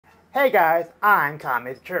Hey guys, I'm Kame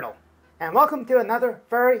the Turtle, and welcome to another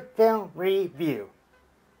Furry Film review.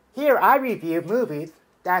 Here I review movies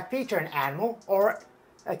that feature an animal or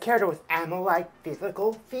a character with animal-like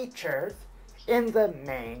physical features in the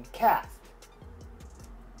main cast.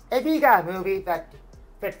 If you got a movie that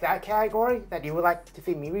fits that category that you would like to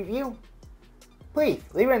see me review, please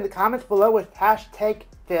leave it in the comments below with hashtag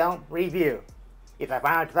film review. If I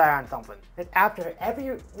finally decide on something. And after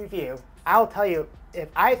every review, I'll tell you if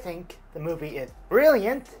I think the movie is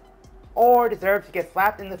brilliant or deserves to get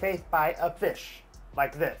slapped in the face by a fish,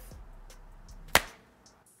 like this.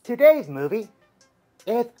 Today's movie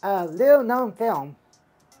is a little known film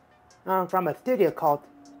from a studio called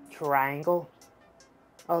Triangle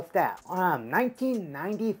of Style,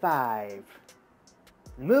 1995.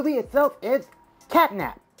 The movie itself is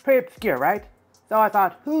Catnapped. Pretty obscure, right? So I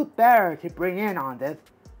thought, who better to bring in on this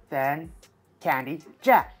than Candy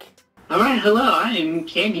Jac. Alright, hello, I am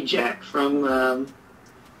Candy Jac from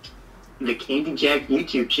the Candy Jac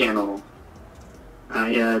YouTube channel.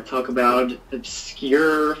 I talk about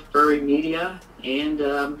obscure furry media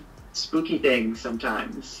and spooky things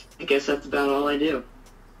sometimes. I guess that's about all I do.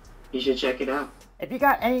 You should check it out. If you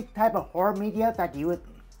got any type of horror media that you would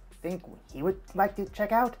think he would like to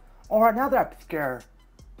check out, or another obscure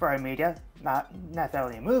furry media, not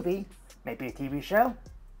necessarily a movie, maybe a TV show,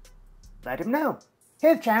 let him know.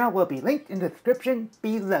 His channel will be linked in the description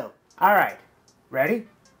below. Alright, ready?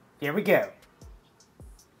 Here we go.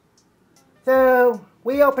 So,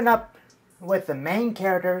 we open up with the main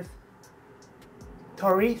characters,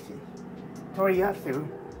 Toria,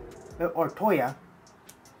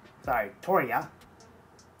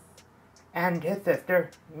 and his sister,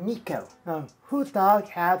 Miko, whose dog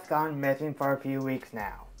has gone missing for a few weeks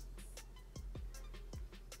now.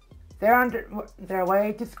 They're on their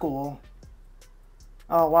way to school,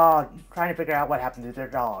 while trying to figure out what happened to their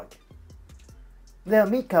dog. Little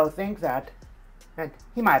Miko thinks that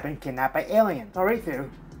he might have been kidnapped by aliens. Torisu,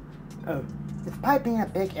 despite being a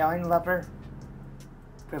big alien lover,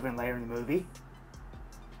 proven later in the movie,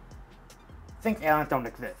 thinks aliens don't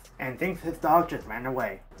exist, and thinks his dog just ran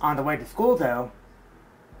away. On the way to school though,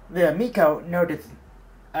 little Miko noticed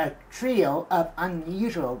a trio of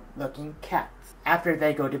unusual looking cats. After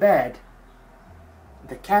they go to bed,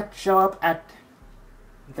 the cats show up at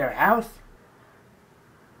their house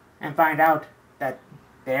and find out that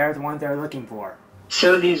they're the ones they're looking for.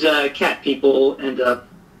 So these cat people end up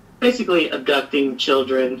basically abducting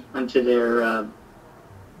children onto their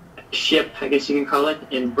ship, I guess you can call it,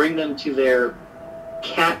 and bring them to their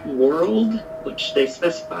cat world, which they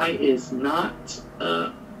specify is not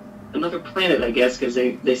another planet, I guess, because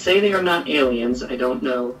they say they are not aliens. I don't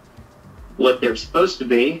know what they're supposed to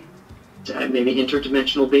be. Maybe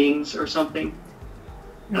interdimensional beings or something.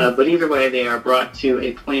 But either way, they are brought to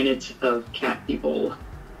a planet of cat people,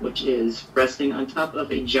 which is resting on top of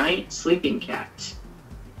a giant sleeping cat.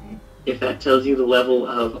 If that tells you the level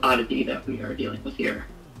of oddity that we are dealing with here.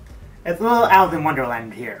 It's a little Alice in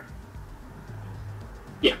Wonderland here.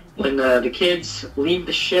 Yeah, when the kids leave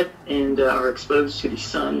the ship and are exposed to the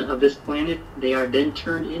sun of this planet, they are then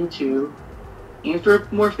turned into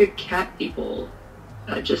anthropomorphic cat people,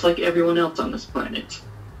 just like everyone else on this planet.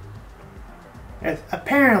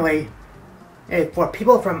 Apparently, for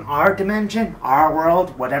people from our dimension, our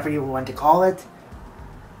world, whatever you want to call it,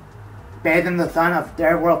 bathe in the sun of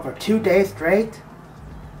their world for 2 days straight,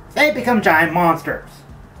 they become giant monsters.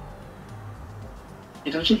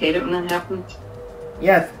 And don't you hate it when that happens?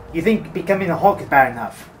 Yes, you think becoming a Hulk is bad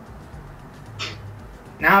enough.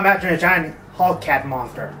 Now imagine a giant Hulk cat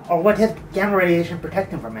monster, or what his gamma radiation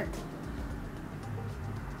protect him from it.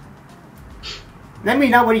 Let me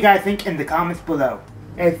know what you guys think in the comments below.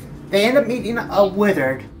 If they end up meeting a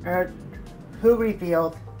wizard who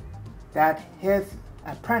revealed that his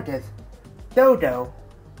apprentice, Dodo,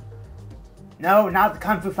 no, not the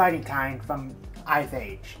Kung Fu fighting kind from Ice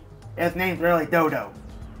Age. His name's really Dodo.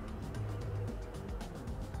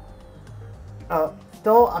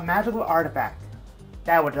 Stole a magical artifact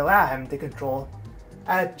that would allow him to control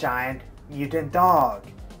a giant mutant dog,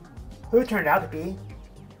 who turned out to be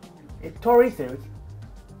Torisu's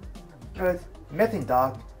missing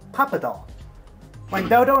dog, Papadol. When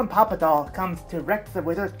Dodo and Papadol comes to wreck the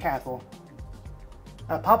wizard's castle,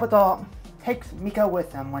 Papadol takes Miko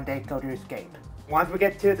with him when they go to escape. Once we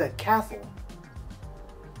get to the castle,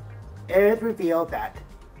 it is revealed that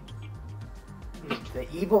the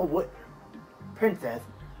evil princess,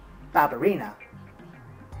 Ballerina,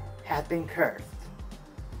 has been cursed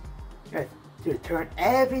to turn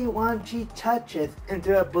everyone she touches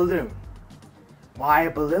into a balloon. Why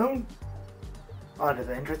a balloon? Oh, there's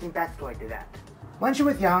an interesting backstory to that. When she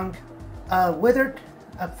was young, a wizard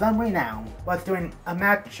of some renown was doing a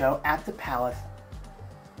magic show at the palace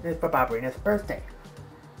for Ballerina's birthday.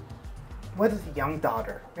 With his young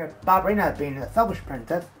daughter, Ballerina, being a selfish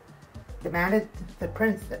princess, demanded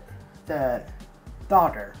the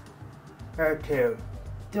daughter, her to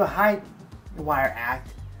do a high wire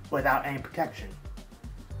act without any protection.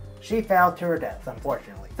 She fell to her death,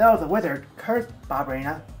 unfortunately. So the wizard cursed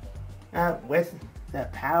Ballerina with the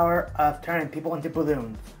power of turning people into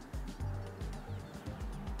balloons.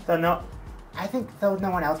 I think no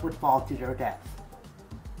one else would fall to their death.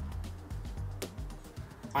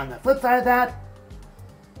 On the flip side of that,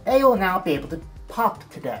 they will now be able to pop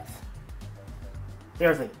to death.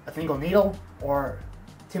 There's a single needle or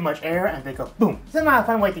too much air and they go boom. It's not a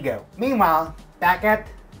fun way to go. Meanwhile, back at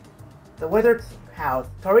the wizard's house,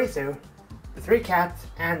 Torisu, the three cats,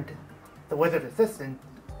 and the wizard's assistant,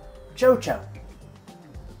 Chocho,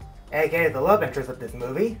 aka the love interest of this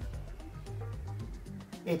movie,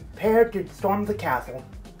 prepared to storm the castle.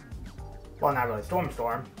 Well, not really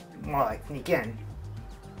storm, more like sneak in.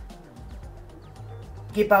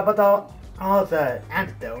 Keep up with all the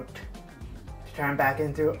antidote to turn back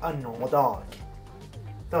into a normal dog,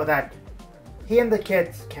 so that he and the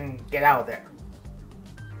kids can get out of there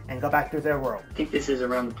and go back to their world. I think this is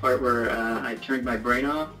around the part where I turned my brain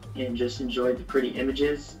off and just enjoyed the pretty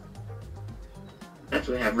images. That's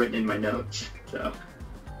what I have written in my notes, so.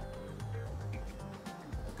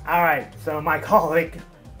 Alright, so my colleague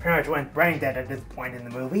pretty much went brain dead at this point in the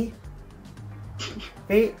movie.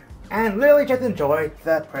 And literally just enjoyed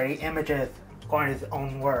the pretty images, according to his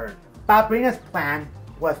own words. Ballerina's plan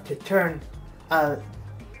was to turn about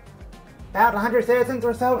 100 citizens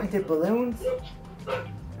or so into balloons,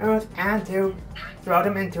 and to throw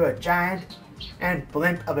them into a giant and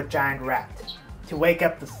blimp of a giant rat, to wake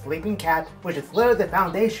up the sleeping cat, which is literally the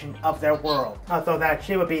foundation of their world, so that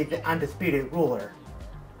she would be the undisputed ruler.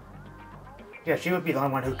 Yeah, she would be the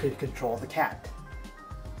only one who could control the cat.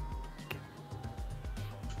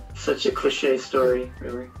 Such a cliche story,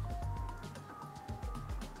 really.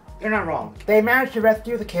 You're not wrong. They managed to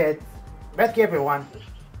rescue the kids, rescue everyone,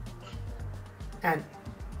 and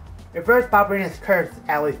reverse Ballerina's curse,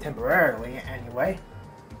 at least temporarily anyway.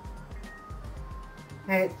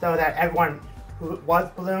 So that everyone who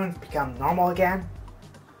was balloons become normal again.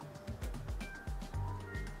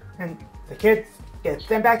 And the kids get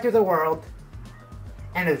sent back to the world,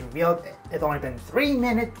 and it's revealed it's only been 3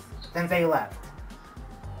 minutes since they left.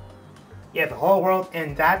 Yeah, the whole world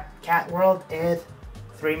in that cat world is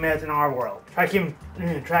 3 minutes in our world. Try keeping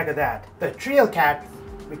track of that. The trio cats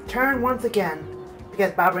return once again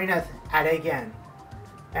because Ballerina's at it again,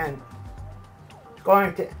 and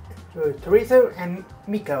going to Torisu and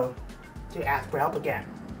Miko to ask for help again,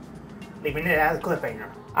 leaving it as a cliffhanger.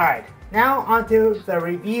 Alright, now onto the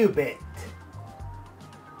review bit.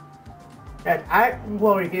 And I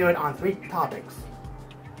will review it on 3 topics: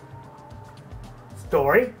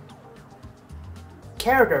 story,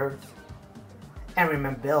 characters, and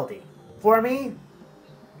rememberability. For me,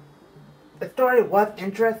 the story was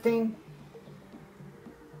interesting,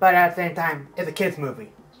 but at the same time, it's a kids'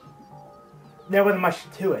 movie. There wasn't much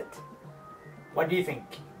to it. What do you think,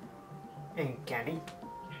 Candy?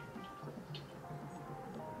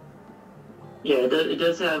 Yeah, it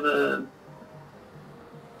does have a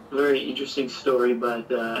very interesting story,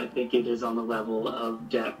 but I think it is on the level of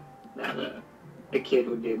depth that a kid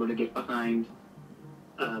would be able to get behind.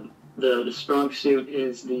 The strong suit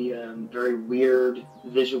is the very weird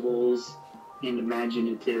visuals and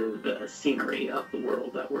imaginative scenery of the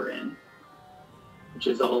world that we're in, which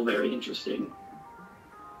is all very interesting.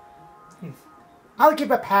 I'll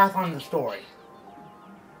give a pass on the story.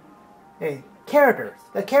 Characters.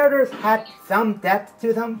 The characters had some depth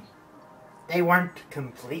to them. They weren't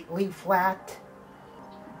completely flat.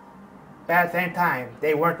 But at the same time,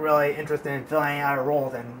 they weren't really interested in filling out a role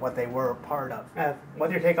than what they were a part of.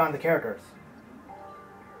 What's your take on the characters?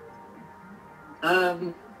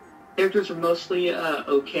 Characters are mostly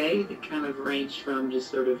okay. They kind of range from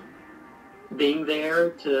just sort of being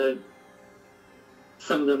there to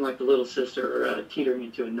some of them, like the little sister, teetering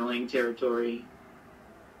into annoying territory.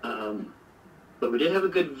 But we did have a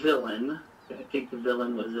good villain. I think the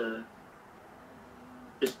villain was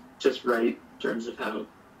just right in terms of how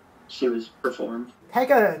she was performed. Take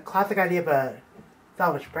a classic idea of a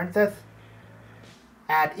selfish princess,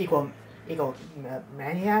 add equal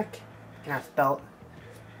maniac. Cannot spell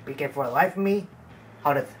begin for the life of me.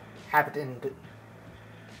 I'll just have it in the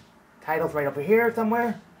titles right over here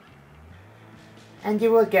somewhere, and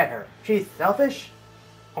you will get her. She's selfish,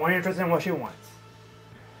 only interested in what she wants.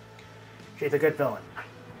 She's a good villain.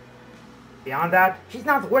 Beyond that, she's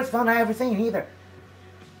not the worst villain I've ever seen either.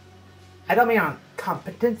 I don't mean on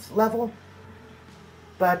competence level,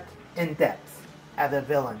 but in depth as a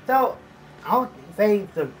villain. So, I'll say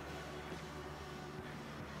the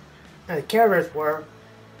characters were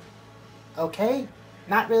okay,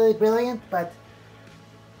 not really brilliant, but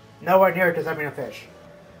nowhere near deserving a fish.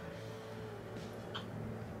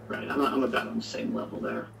 Right, I'm about on the same level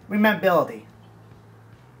there. Rememberability.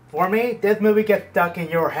 For me, this movie gets stuck in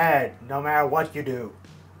your head no matter what you do.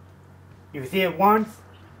 You see it once,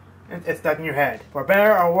 it's stuck in your head. For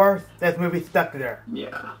better or worse, this movie's stuck there.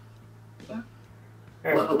 Yeah.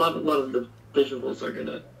 A lot of the visuals are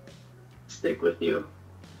gonna stick with you.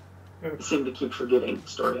 I seem to keep forgetting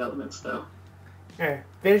story elements though.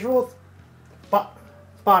 Visuals, spot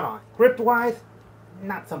on. Script-wise,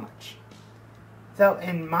 not so much. So,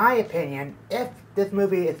 in my opinion, if this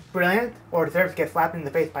movie is brilliant or deserves to get slapped in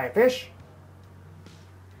the face by a fish,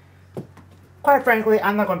 quite frankly,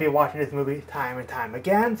 I'm not going to be watching this movie time and time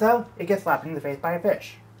again, so it gets slapped in the face by a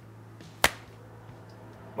fish.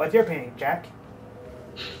 What's your opinion, Jack?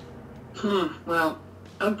 Well,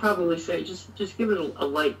 I'd probably say just give it a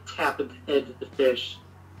light tap at the head of the fish.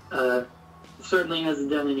 It certainly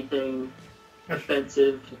hasn't done anything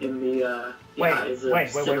offensive in the eyes of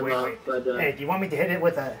cinema. But, hey, do you want me to hit it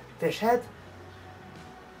with a fish head?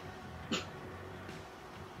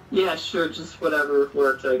 Yeah, sure, just whatever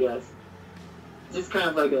works, I guess. It's just kind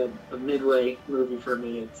of like a midway movie for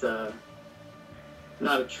me. It's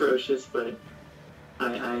not atrocious, but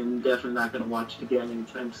I'm definitely not going to watch it again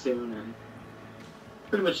anytime soon. And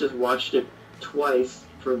pretty much just watched it twice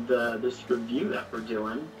for this review that we're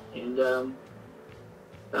doing, and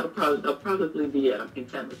I'll probably be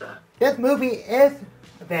content with that. This movie is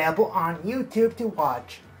available on YouTube to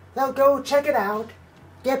watch, so go check it out.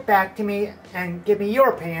 Get back to me and give me your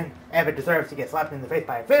opinion if it deserves to get slapped in the face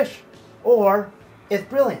by a fish, or it's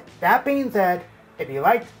brilliant. That being said, if you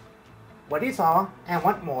liked what you saw and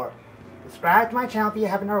want more, subscribe to my channel if you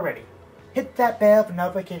haven't already. Hit that bell for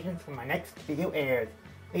notifications when my next video airs.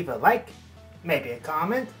 Leave a like, maybe a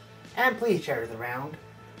comment, and please share it around.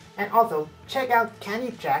 And also, check out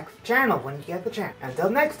Candy Jac's channel when you get the chance. Until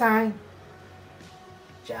next time,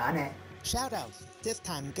 Johnny. Shoutouts this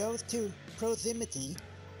time goes to Proximity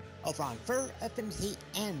over on Furaffinity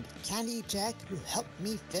and Candy Jac, who helped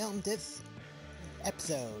me film this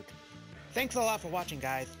episode. Thanks a lot for watching,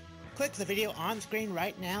 guys. Click the video on screen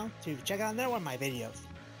right now to check out another one of my videos.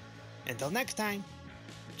 Until next time,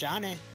 Johnny.